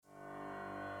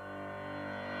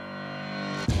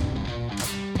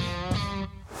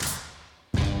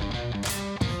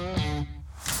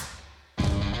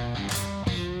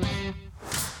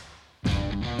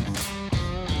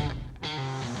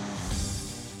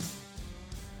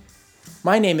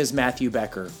My name is Matthew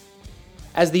Becker.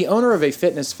 As the owner of a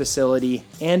fitness facility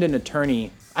and an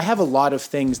attorney, I have a lot of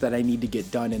things that I need to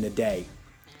get done in a day.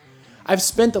 I've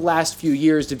spent the last few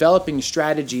years developing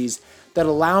strategies that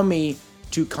allow me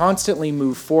to constantly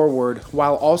move forward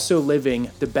while also living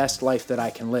the best life that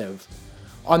I can live.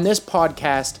 On this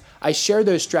podcast, I share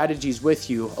those strategies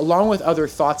with you, along with other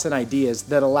thoughts and ideas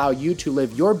that allow you to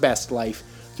live your best life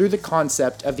through the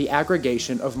concept of the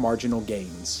aggregation of marginal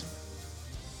gains.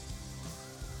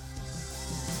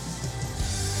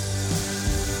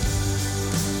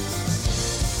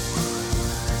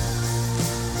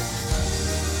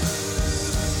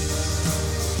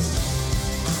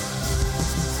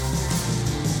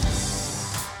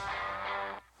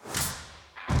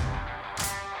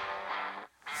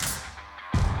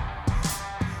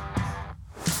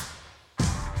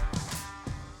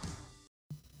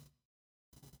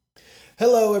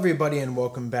 Hello, everybody, and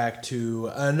welcome back to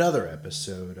another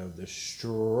episode of the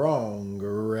Strong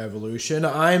Revolution.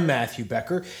 I'm Matthew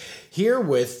Becker, here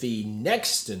with the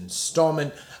next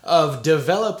installment of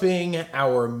developing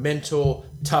our mental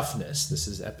toughness. This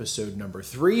is episode number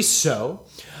 3, so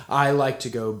I like to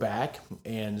go back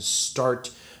and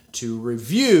start to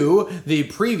review the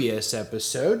previous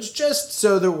episodes, just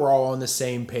so that we're all on the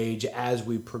same page as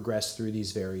we progress through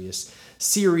these various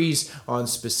series on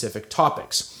specific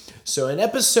topics. So in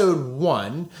episode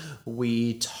 1,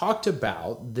 we talked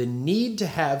about the need to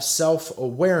have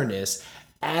self-awareness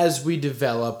as we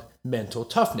develop mental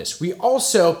toughness. We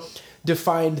also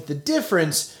defined the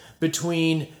difference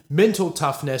between mental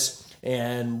toughness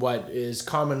and what is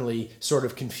commonly sort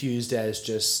of confused as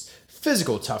just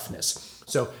physical toughness.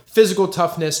 So physical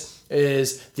toughness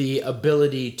is the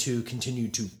ability to continue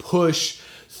to push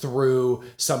through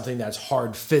something that's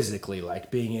hard physically,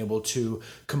 like being able to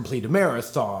complete a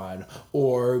marathon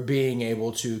or being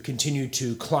able to continue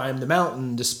to climb the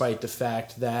mountain despite the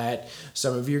fact that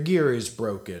some of your gear is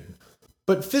broken.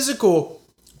 But physical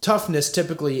toughness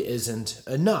typically isn't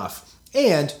enough,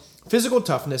 and physical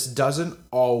toughness doesn't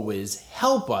always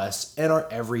help us in our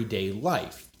everyday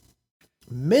life.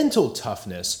 Mental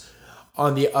toughness,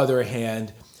 on the other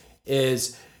hand,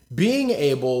 is being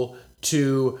able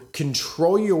to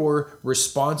control your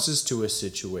responses to a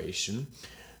situation,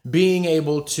 being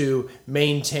able to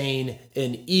maintain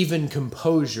an even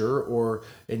composure or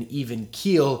an even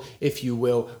keel, if you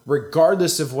will,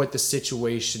 regardless of what the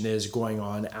situation is going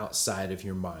on outside of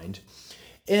your mind.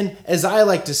 And as I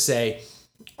like to say,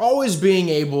 always being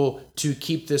able to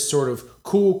keep this sort of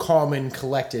cool, calm, and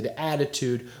collected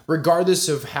attitude, regardless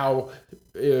of how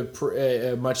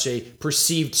much a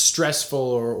perceived stressful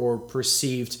or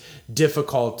perceived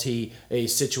difficulty a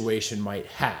situation might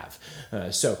have.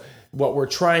 So what we're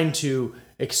trying to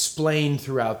explain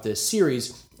throughout this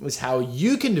series is how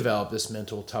you can develop this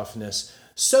mental toughness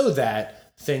so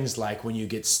that things like when you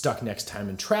get stuck next time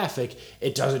in traffic,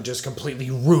 it doesn't just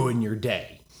completely ruin your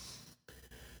day.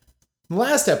 In the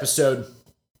last episode,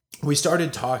 we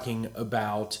started talking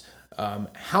about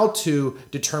how to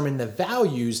determine the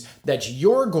values that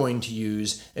you're going to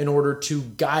use in order to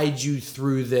guide you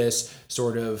through this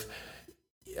sort of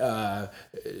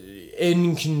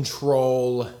in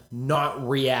control, not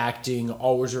reacting,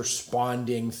 always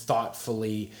responding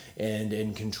thoughtfully and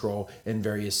in control in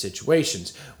various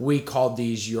situations. We called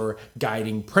these your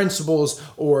guiding principles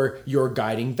or your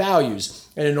guiding values.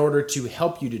 And in order to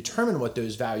help you determine what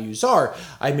those values are,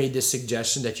 I made the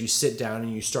suggestion that you sit down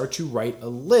and you start to write a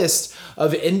list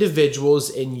of individuals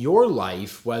in your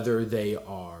life, whether they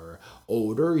are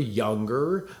older,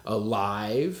 younger,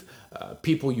 alive,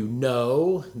 people you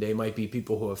know. They might be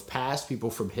people who have passed, people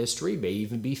from history, may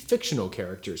even be fictional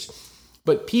characters.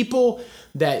 But people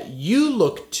that you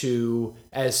look to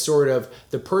as sort of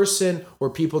the person or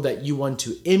people that you want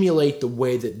to emulate the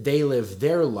way that they live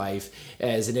their life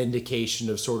as an indication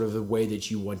of sort of the way that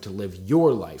you want to live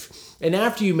your life. And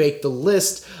after you make the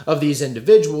list of these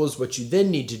individuals, what you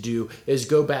then need to do is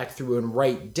go back through and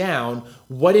write down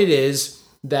what it is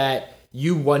that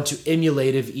you want to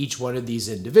emulate of each one of these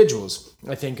individuals.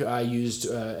 I think I used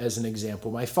as an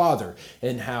example my father,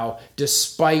 and how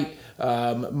despite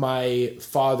my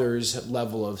father's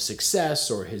level of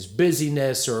success or his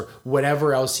busyness or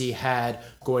whatever else he had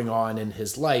going on in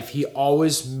his life, he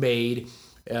always made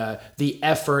the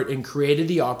effort and created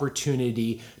the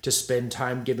opportunity to spend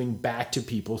time giving back to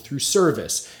people through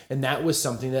service. And that was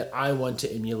something that I want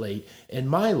to emulate in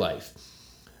my life.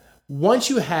 Once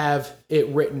you have it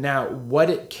written out,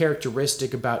 what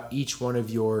characteristic about each one of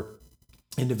your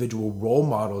individual role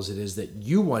models it is that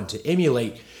you want to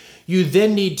emulate, you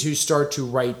then need to start to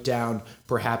write down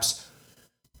perhaps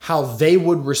how they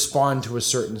would respond to a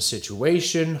certain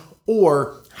situation,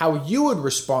 or how you would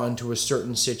respond to a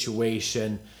certain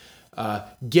situation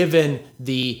given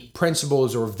the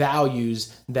principles or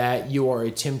values that you are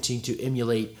attempting to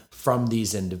emulate from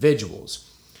these individuals.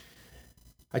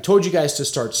 I told you guys to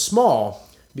start small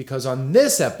because on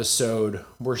this episode,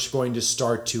 we're going to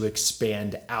start to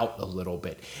expand out a little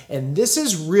bit. And this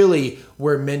is really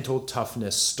where mental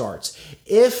toughness starts.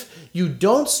 If you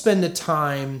don't spend the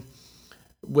time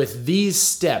with these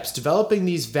steps, developing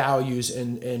these values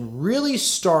and really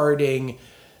starting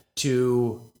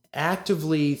to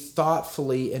actively,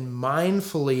 thoughtfully, and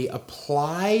mindfully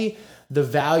apply the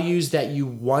values that you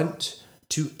want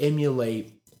to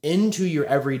emulate into your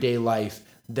everyday life,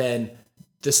 then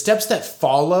the steps that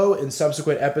follow in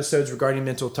subsequent episodes regarding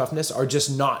mental toughness are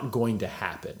just not going to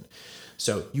happen.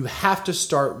 So you have to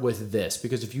start with this,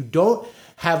 because if you don't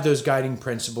have those guiding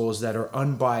principles that are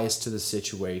unbiased to the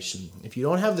situation, if you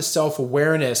don't have the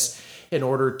self-awareness in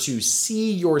order to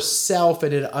see yourself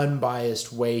in an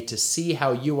unbiased way, to see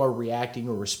how you are reacting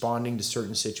or responding to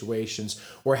certain situations,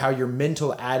 or how your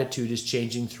mental attitude is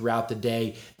changing throughout the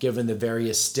day given the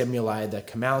various stimuli that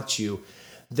come at you,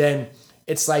 then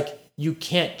it's like you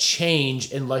can't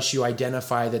change unless you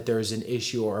identify that there's an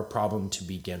issue or a problem to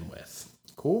begin with.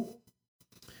 Cool?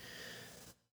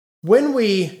 When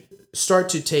we start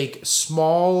to take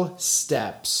small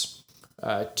steps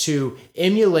to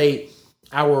emulate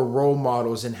our role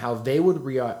models and how they would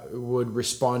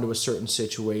respond to a certain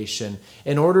situation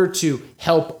in order to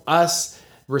help us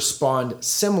respond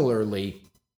similarly,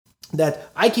 that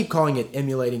I keep calling it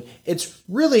emulating. It's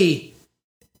really,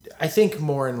 I think,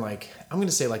 more in I'm going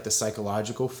to say the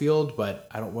psychological field, but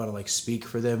I don't want to speak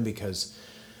for them because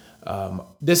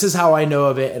this is how I know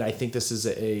of it, and I think this is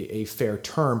a fair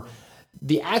term.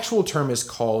 The actual term is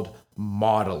called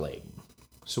modeling.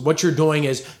 So what you're doing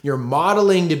is you're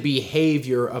modeling the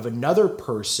behavior of another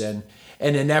person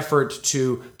in an effort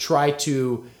to try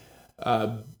to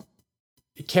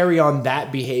carry on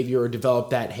that behavior or develop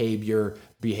that behavior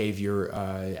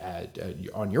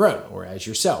on your own or as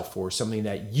yourself, or something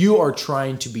that you are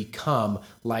trying to become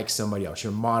like somebody else.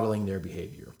 You're modeling their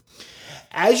behavior.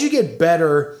 As you get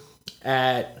better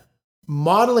at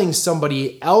modeling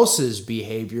somebody else's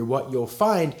behavior, what you'll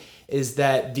find is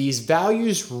that these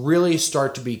values really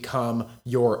start to become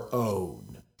your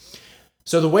own.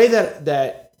 So the way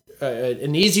that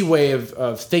an easy way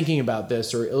of thinking about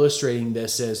this or illustrating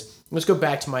this is, let's go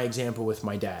back to my example with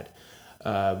my dad.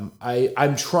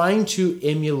 I'm trying to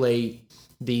emulate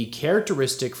the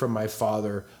characteristic from my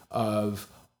father of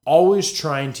always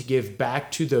trying to give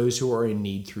back to those who are in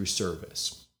need through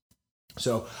service.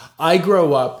 So I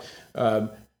grow up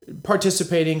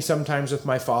participating sometimes with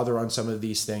my father on some of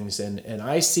these things, and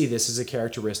I see this as a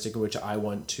characteristic which I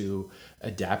want to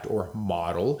adapt or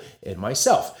model in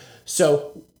myself.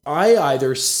 So I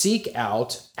either seek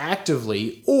out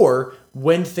actively, or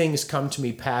when things come to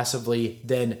me passively,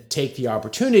 then take the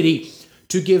opportunity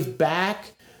to give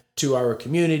back to our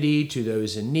community, to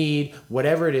those in need,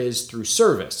 whatever it is, through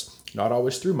service. Not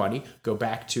always through money. Go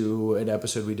back to an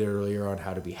episode we did earlier on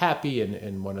how to be happy,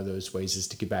 and one of those ways is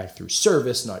to give back through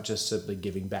service, not just simply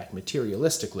giving back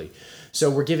materialistically. So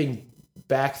we're giving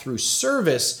back through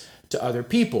service to other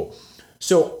people.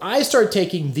 So I start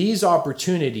taking these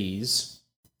opportunities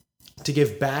to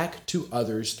give back to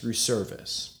others through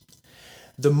service.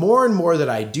 The more and more that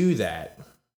I do that,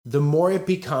 the more it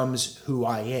becomes who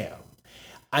I am.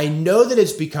 I know that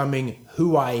it's becoming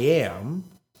who I am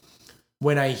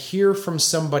when I hear from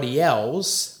somebody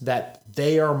else that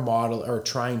they are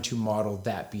trying to model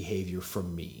that behavior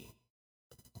from me.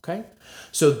 Okay?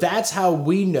 So that's how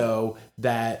we know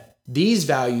that these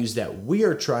values that we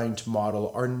are trying to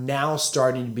model are now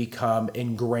starting to become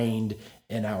ingrained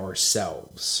in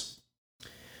ourselves.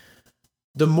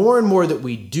 The more and more that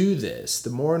we do this, the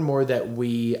more and more that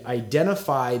we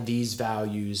identify these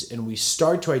values and we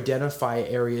start to identify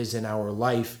areas in our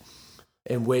life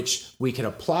in which we can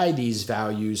apply these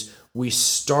values, we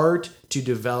start to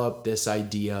develop this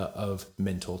idea of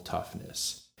mental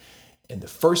toughness. And the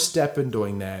first step in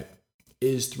doing that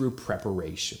is through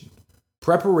preparation.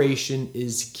 Preparation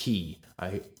is key.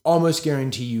 I almost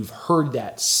guarantee you've heard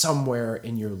that somewhere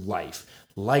in your life,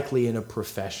 likely in a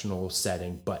professional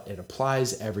setting, but it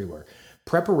applies everywhere.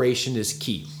 Preparation is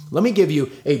key. Let me give you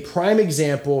a prime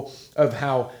example of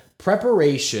how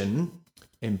preparation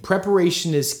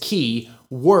is key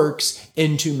works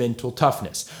into mental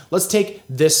toughness. Let's take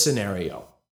this scenario.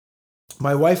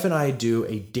 My wife and I do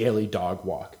a daily dog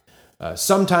walk.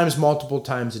 Sometimes multiple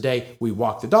times a day. We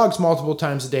walk the dogs multiple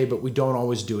times a day, but we don't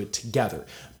always do it together.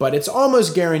 But it's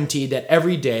almost guaranteed that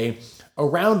every day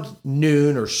around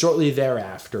noon or shortly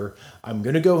thereafter, I'm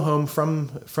going to go home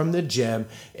from the gym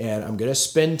and I'm going to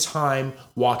spend time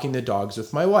walking the dogs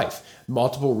with my wife.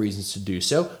 Multiple reasons to do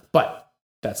so, but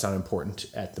that's not important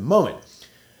at the moment.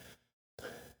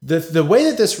 The way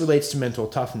that this relates to mental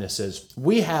toughness is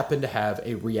we happen to have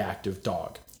a reactive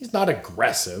dog. He's not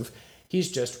aggressive.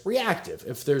 He's just reactive.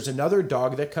 If there's another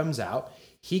dog that comes out,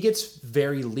 he gets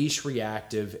very leash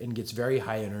reactive and gets very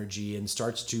high energy and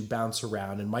starts to bounce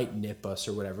around and might nip us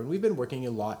or whatever. And we've been working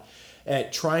a lot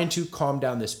at trying to calm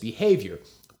down this behavior.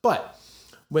 But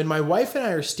when my wife and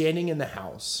I are standing in the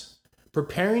house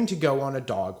preparing to go on a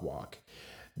dog walk,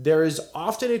 there is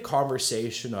often a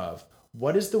conversation of,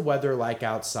 what is the weather like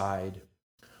outside?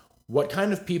 What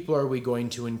kind of people are we going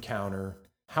to encounter?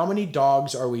 How many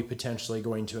dogs are we potentially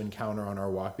going to encounter on our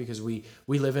walk? Because we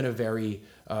live in a very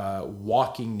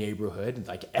walking neighborhood.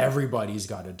 Like everybody's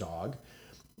got a dog.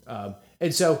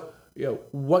 And so,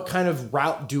 what kind of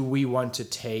route do we want to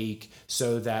take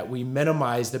so that we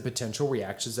minimize the potential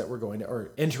reactions that we're going to,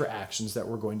 or interactions that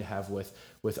we're going to have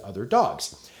with other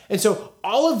dogs? And so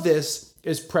all of this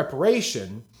is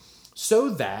preparation so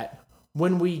that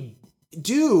when we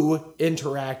do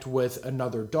interact with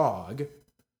another dog,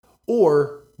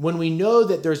 or when we know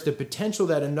that there's the potential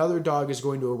that another dog is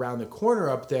going to around the corner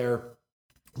up there,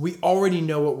 we already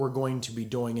know what we're going to be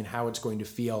doing and how it's going to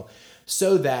feel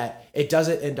so that it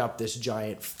doesn't end up this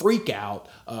giant freak out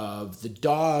of the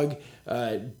dog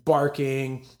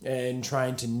barking and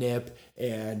trying to nip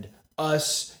and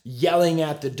us yelling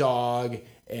at the dog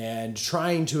and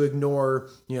trying to ignore,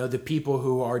 the people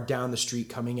who are down the street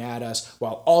coming at us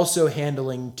while also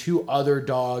handling two other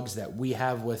dogs that we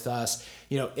have with us.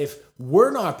 If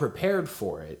we're not prepared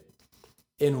for it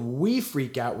and we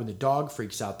freak out when the dog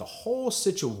freaks out, the whole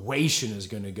situation is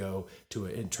going to go to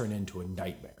and turn into a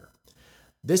nightmare.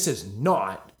 This is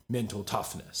not mental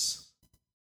toughness.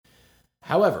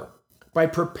 However, by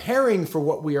preparing for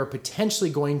what we are potentially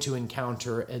going to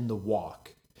encounter in the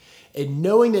walk, and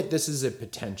knowing that this is a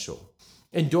potential,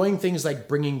 and doing things like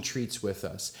bringing treats with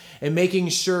us, and making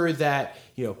sure that,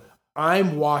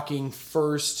 I'm walking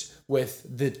first with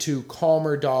the two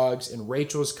calmer dogs, and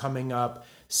Rachel's coming up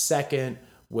second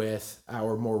with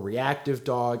our more reactive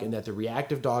dog, and that the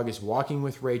reactive dog is walking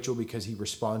with Rachel because he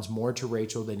responds more to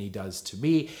Rachel than he does to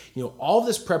me. All of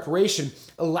this preparation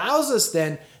allows us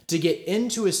then to get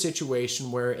into a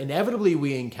situation where inevitably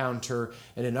we encounter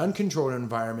in an uncontrolled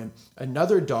environment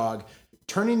another dog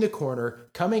turning the corner,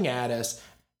 coming at us.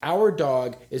 Our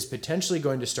dog is potentially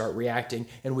going to start reacting,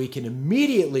 and we can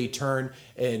immediately turn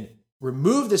and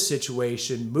remove the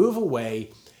situation, move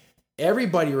away.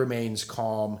 Everybody remains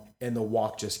calm, and the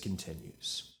walk just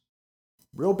continues.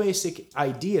 Real basic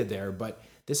idea there, but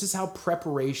this is how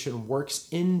preparation works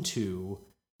into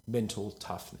mental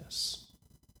toughness.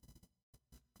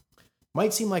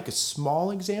 Might seem like a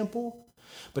small example,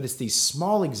 but it's these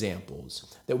small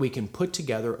examples that we can put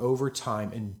together over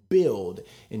time and build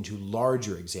into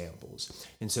larger examples.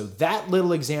 And so that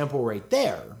little example right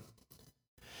there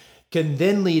can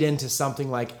then lead into something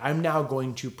like, I'm now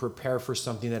going to prepare for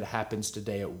something that happens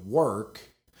today at work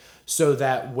so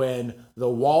that when the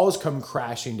walls come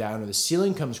crashing down or the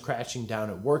ceiling comes crashing down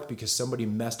at work because somebody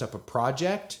messed up a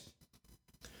project,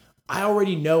 I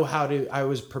already know I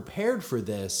was prepared for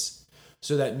this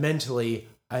so that mentally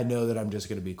I know that I'm just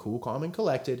going to be cool, calm, and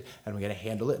collected, and I'm going to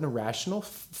handle it in a rational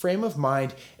frame of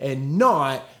mind and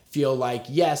not feel like,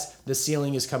 yes, the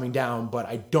ceiling is coming down, but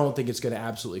I don't think it's going to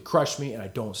absolutely crush me, and I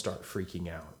don't start freaking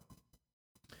out.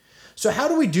 So how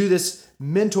do we do this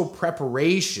mental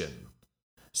preparation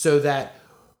so that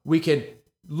we can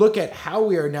look at how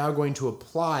we are now going to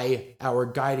apply our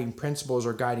guiding principles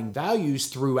or guiding values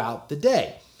throughout the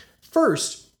day?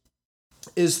 First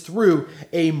is through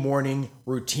a morning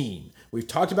routine. We've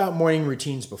talked about morning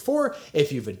routines before.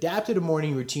 If you've adapted a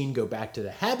morning routine, go back to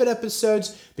the habit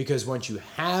episodes, because once you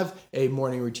have a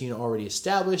morning routine already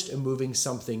established and moving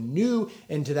something new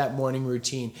into that morning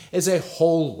routine is a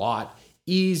whole lot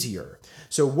easier.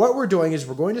 So what we're doing is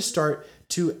we're going to start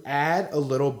to add a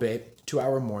little bit to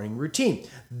our morning routine.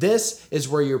 This is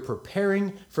where you're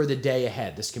preparing for the day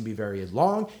ahead. This can be very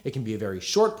long. It can be a very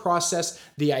short process.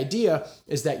 The idea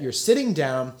is that you're sitting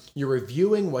down, you're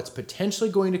reviewing what's potentially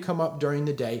going to come up during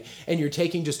the day, and you're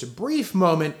taking just a brief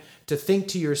moment to think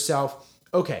to yourself,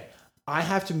 okay, I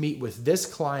have to meet with this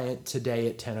client today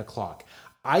at 10 o'clock.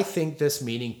 I think this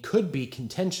meeting could be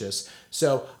contentious,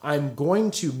 so I'm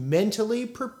going to mentally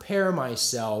prepare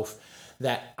myself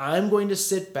that I'm going to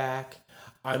sit back,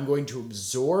 I'm going to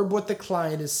absorb what the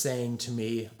client is saying to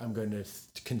me. I'm going to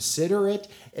consider it,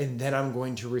 and then I'm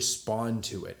going to respond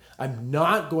to it. I'm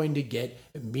not going to get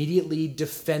immediately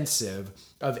defensive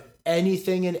of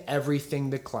anything and everything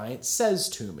the client says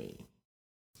to me.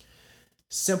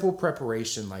 Simple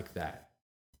preparation like that.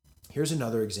 Here's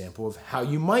another example of how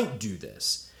you might do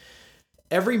this.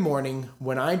 Every morning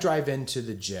when I drive into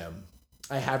the gym,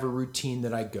 I have a routine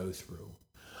that I go through.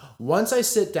 Once I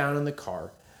sit down in the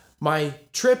car, my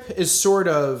trip is sort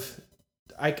of,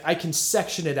 I can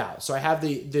section it out. So I have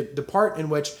the part in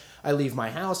which I leave my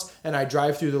house and I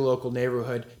drive through the local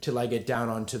neighborhood till I get down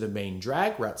onto the main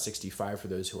drag, Route 65 for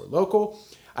those who are local.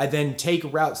 I then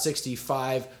take Route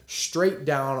 65 straight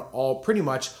down pretty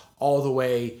much all the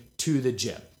way to the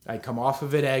gym. I come off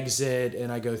of an exit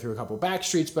and I go through a couple back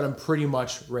streets, but I'm pretty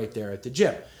much right there at the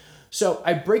gym. So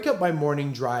I break up my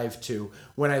morning drive to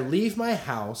when I leave my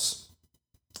house,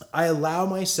 I allow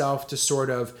myself to sort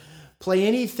of play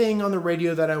anything on the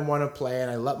radio that I want to play,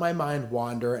 and I let my mind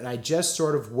wander, and I just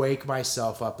sort of wake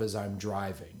myself up as I'm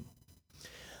driving.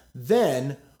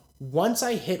 Then, once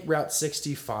I hit Route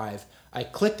 65, I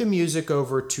click the music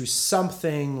over to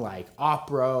something like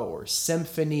opera or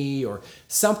symphony or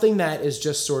something that is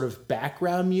just sort of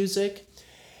background music.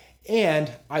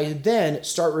 And I then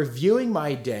start reviewing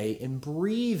my day and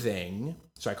breathing.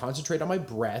 So I concentrate on my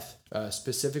breath,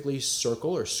 specifically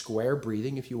circle or square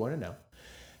breathing if you want to know.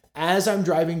 As I'm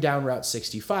driving down Route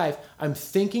 65, I'm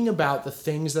thinking about the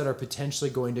things that are potentially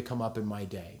going to come up in my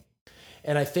day.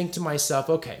 And I think to myself,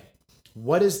 okay,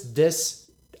 what is this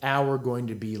hour going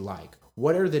to be like?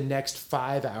 What are the next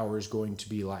 5 hours going to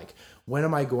be like? When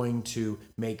am I going to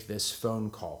make this phone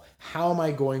call? How am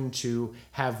I going to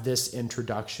have this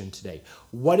introduction today?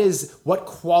 What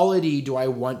quality do I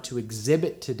want to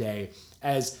exhibit today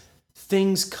as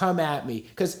things come at me?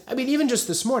 Because, even just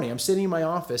this morning, I'm sitting in my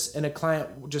office and a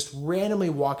client just randomly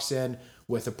walks in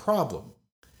with a problem.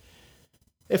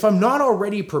 If I'm not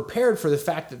already prepared for the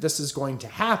fact that this is going to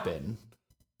happen,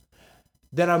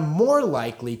 then I'm more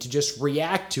likely to just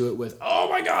react to it with, oh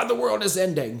my God, the world is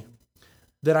ending,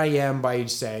 than I am by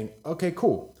saying, okay,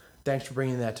 cool. Thanks for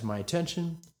bringing that to my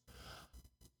attention.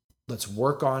 Let's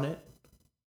work on it.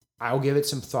 I'll give it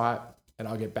some thought and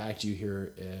I'll get back to you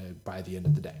here by the end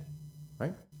of the day,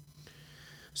 right?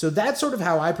 So that's sort of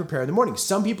how I prepare in the morning.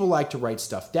 Some people like to write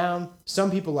stuff down.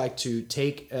 Some people like to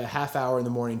take a half hour in the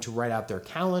morning to write out their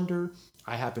calendar.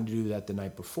 I happen to do that the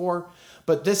night before.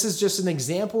 But this is just an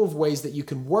example of ways that you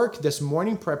can work this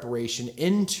morning preparation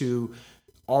into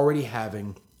already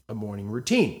having a morning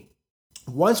routine.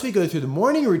 Once we go through the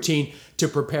morning routine to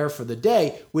prepare for the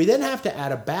day, we then have to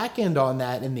add a back end on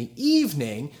that in the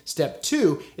evening. Step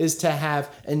 2 is to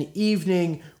have an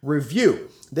evening review.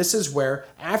 This is where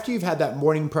after you've had that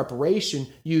morning preparation,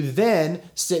 you then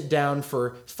sit down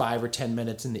for 5 or 10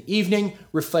 minutes in the evening,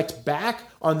 reflect back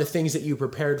on the things that you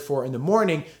prepared for in the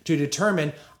morning to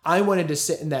determine, I wanted to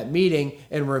sit in that meeting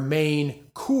and remain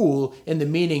cool in the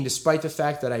meeting despite the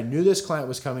fact that I knew this client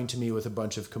was coming to me with a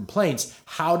bunch of complaints.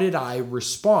 How did I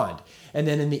respond? And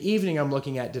then in the evening, I'm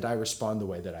looking at, did I respond the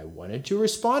way that I wanted to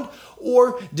respond?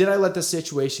 Or did I let the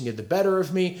situation get the better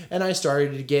of me and I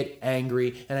started to get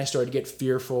angry and I started to get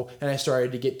fearful and I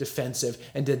started to get defensive?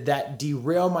 And did that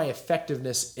derail my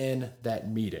effectiveness in that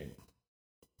meeting?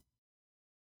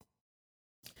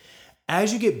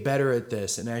 As you get better at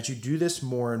this and as you do this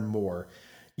more and more,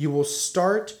 you will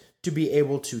start to be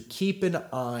able to keep an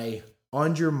eye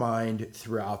on your mind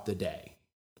throughout the day.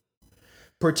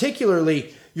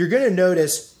 Particularly, you're going to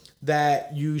notice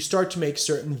that you start to make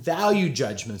certain value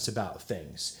judgments about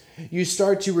things. You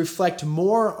start to reflect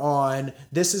more on,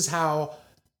 this is how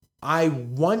I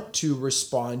want to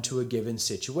respond to a given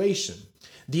situation.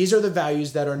 These are the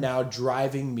values that are now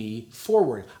driving me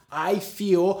forward. I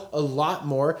feel a lot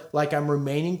more like I'm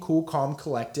remaining cool, calm,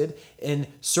 collected in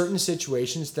certain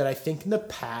situations that I think in the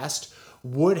past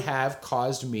would have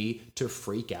caused me to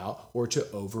freak out or to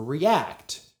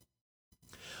overreact.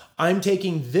 I'm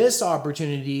taking this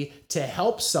opportunity to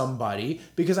help somebody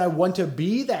because I want to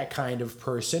be that kind of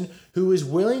person who is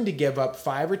willing to give up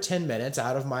 5 or 10 minutes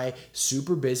out of my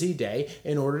super busy day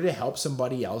in order to help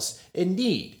somebody else in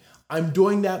need. I'm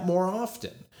doing that more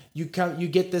often. You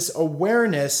get this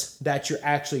awareness that you're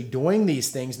actually doing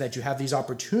these things, that you have these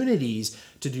opportunities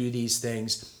to do these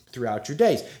things throughout your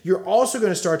days. You're also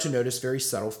going to start to notice very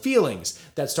subtle feelings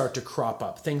that start to crop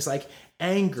up. Things like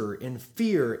anger and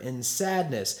fear and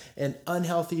sadness and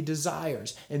unhealthy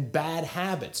desires and bad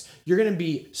habits. You're going to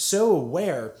be so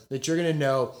aware that you're going to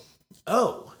know,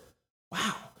 oh,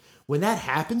 wow, when that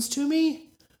happens to me,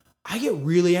 I get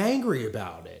really angry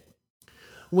about it.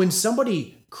 When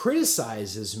somebody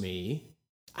criticizes me,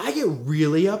 I get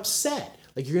really upset.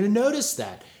 Like, you're going to notice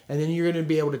that. And then you're going to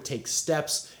be able to take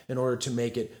steps in order to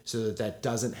make it so that that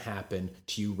doesn't happen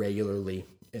to you regularly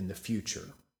in the future.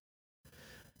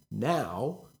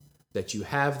 Now that you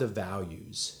have the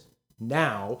values,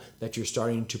 now that you're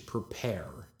starting to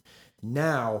prepare,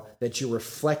 now that you're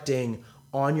reflecting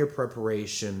on your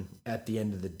preparation at the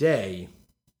end of the day,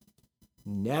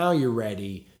 now you're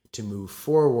ready to move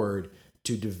forward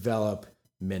to develop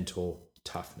mental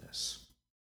toughness.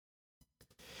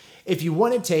 If you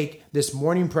want to take this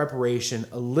morning preparation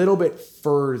a little bit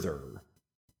further,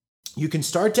 you can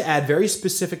start to add very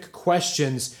specific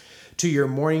questions to your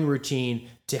morning routine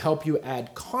to help you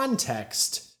add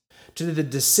context to the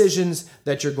decisions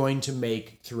that you're going to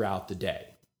make throughout the day.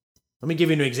 Let me give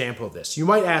you an example of this. You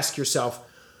might ask yourself,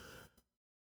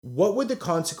 what would the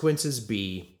consequences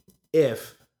be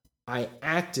if I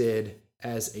acted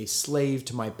as a slave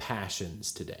to my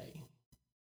passions today?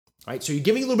 All right, so you're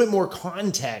giving a little bit more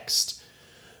context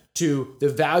to the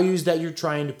values that you're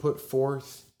trying to put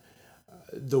forth,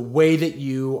 the way that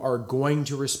you are going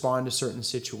to respond to certain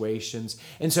situations.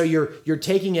 And so you're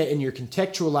taking it and you're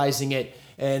contextualizing it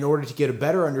in order to get a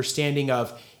better understanding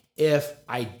of, if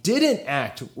I didn't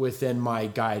act within my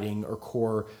guiding or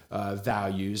core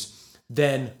values,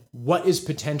 then what is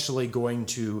potentially going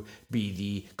to be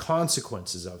the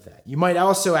consequences of that? You might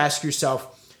also ask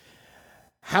yourself,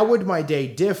 how would my day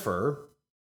differ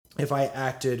if I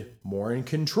acted more in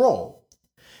control?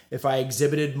 If I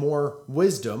exhibited more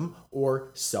wisdom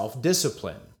or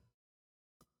self-discipline?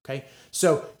 Okay,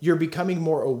 so you're becoming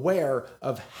more aware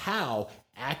of how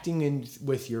acting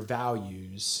with your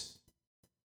values,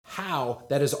 how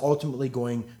that is ultimately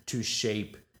going to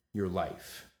shape your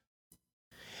life.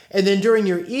 And then during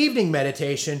your evening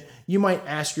meditation, you might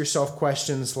ask yourself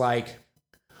questions like,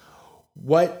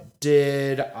 what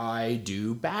did I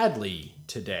do badly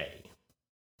today?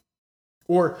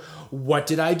 Or what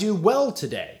did I do well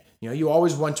today? You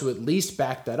always want to at least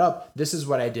back that up. This is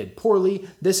what I did poorly.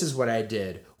 This is what I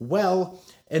did well.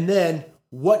 And then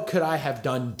what could I have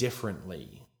done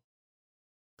differently?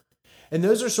 And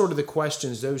those are sort of the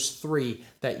questions, those three,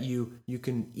 that you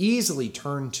can easily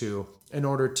turn to in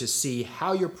order to see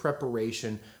how your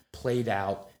preparation played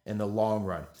out in the long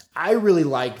run. I really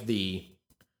like the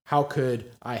how could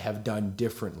I have done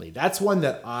differently? That's one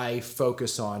that I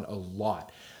focus on a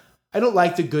lot. I don't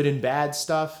like the good and bad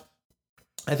stuff.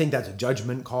 I think that's a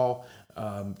judgment call.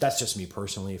 That's just me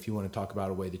personally. If you want to talk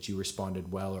about a way that you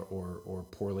responded well or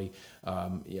poorly,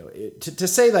 to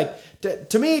say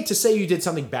you did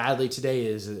something badly today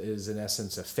is in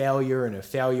essence a failure, and a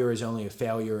failure is only a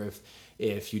failure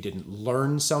if you didn't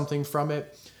learn something from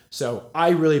it. So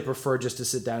I really prefer just to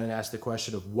sit down and ask the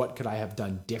question of what could I have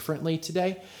done differently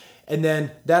today? And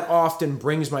then that often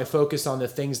brings my focus on the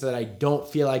things that I don't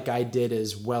feel like I did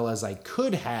as well as I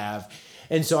could have.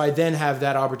 And so I then have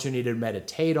that opportunity to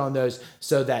meditate on those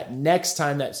so that next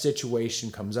time that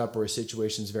situation comes up, or a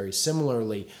situation is very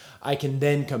similarly, I can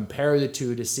then compare the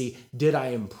two to see, did I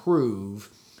improve?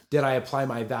 Did I apply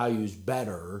my values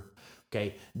better?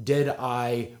 Okay, did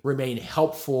I remain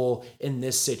helpful in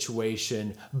this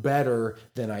situation better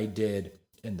than I did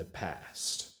in the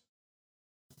past?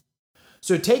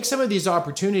 So take some of these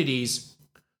opportunities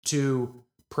to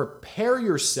prepare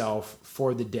yourself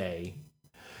for the day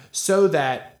so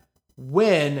that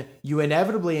when you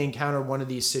inevitably encounter one of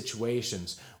these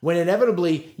situations, when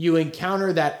inevitably you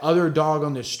encounter that other dog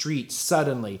on the street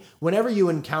suddenly, whenever you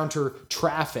encounter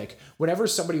traffic, whenever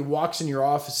somebody walks in your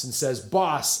office and says,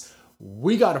 "Boss,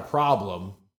 we got a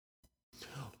problem,"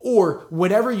 or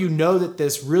whenever you know that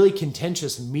this really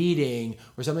contentious meeting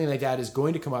or something like that is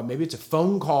going to come up, maybe it's a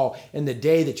phone call in the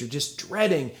day that you're just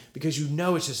dreading because you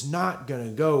know it's just not going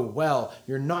to go well.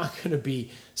 You're not going to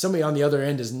be, somebody on the other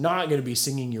end is not going to be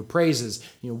singing your praises.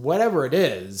 Whatever it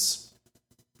is,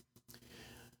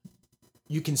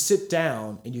 you can sit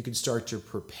down and you can start to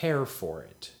prepare for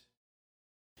it.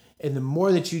 And the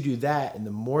more that you do that, and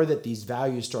the more that these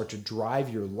values start to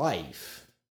drive your life,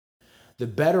 the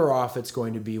better off it's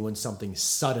going to be when something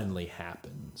suddenly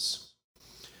happens.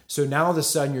 So now all of a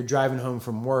sudden you're driving home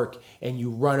from work and you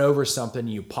run over something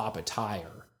and you pop a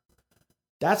tire.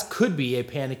 That could be a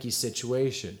panicky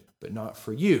situation, but not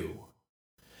for you,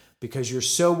 because you're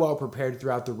so well prepared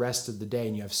throughout the rest of the day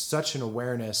and you have such an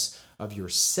awareness of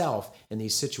yourself in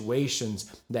these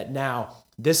situations that now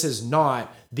this is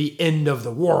not the end of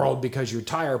the world because your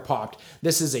tire popped.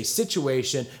 This is a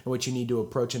situation in which you need to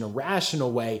approach in a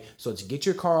rational way. So let's get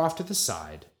your car off to the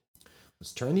side.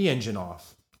 Let's turn the engine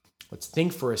off. Let's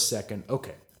think for a second.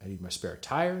 Okay, I need my spare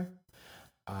tire.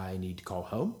 I need to call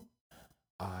home.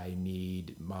 I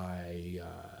need my,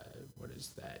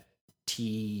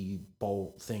 key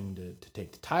bolt thing to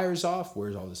take the tires off?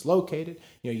 Where's all this located?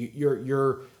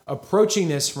 You're approaching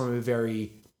this from a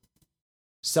very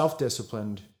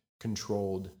self-disciplined,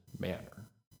 controlled manner.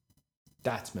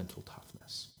 That's mental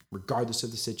toughness. Regardless of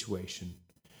the situation,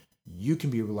 you can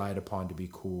be relied upon to be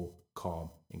cool, calm,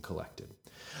 and collected.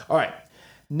 All right,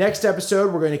 next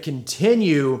episode, we're going to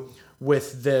continue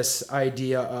with this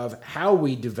idea of how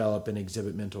we develop and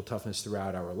exhibit mental toughness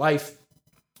throughout our life.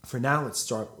 For now,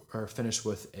 let's finish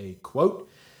with a quote.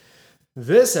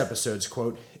 This episode's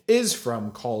quote is from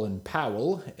Colin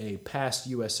Powell, a past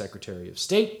U.S. Secretary of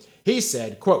State. He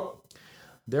said, quote,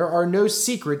 "There are no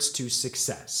secrets to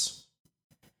success.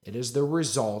 It is the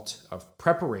result of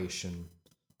preparation,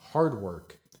 hard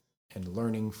work, and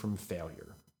learning from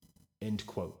failure." End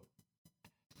quote.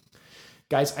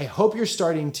 Guys, I hope you're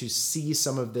starting to see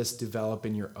some of this develop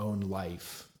in your own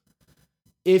life.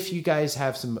 If you guys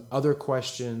have some other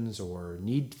questions or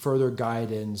need further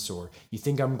guidance, or you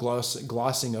think I'm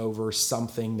glossing over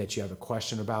something that you have a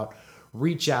question about,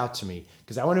 reach out to me,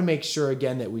 because I want to make sure,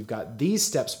 again, that we've got these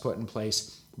steps put in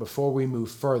place before we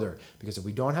move further. Because if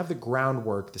we don't have the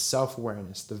groundwork, the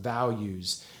self-awareness, the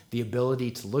values, the ability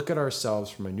to look at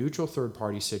ourselves from a neutral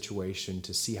third-party situation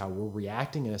to see how we're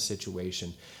reacting in a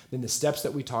situation, then the steps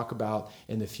that we talk about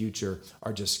in the future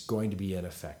are just going to be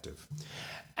ineffective.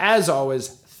 As always,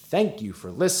 thank you for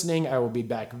listening. I will be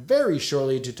back very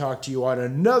shortly to talk to you on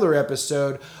another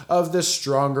episode of The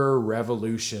Stronger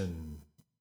Revolution.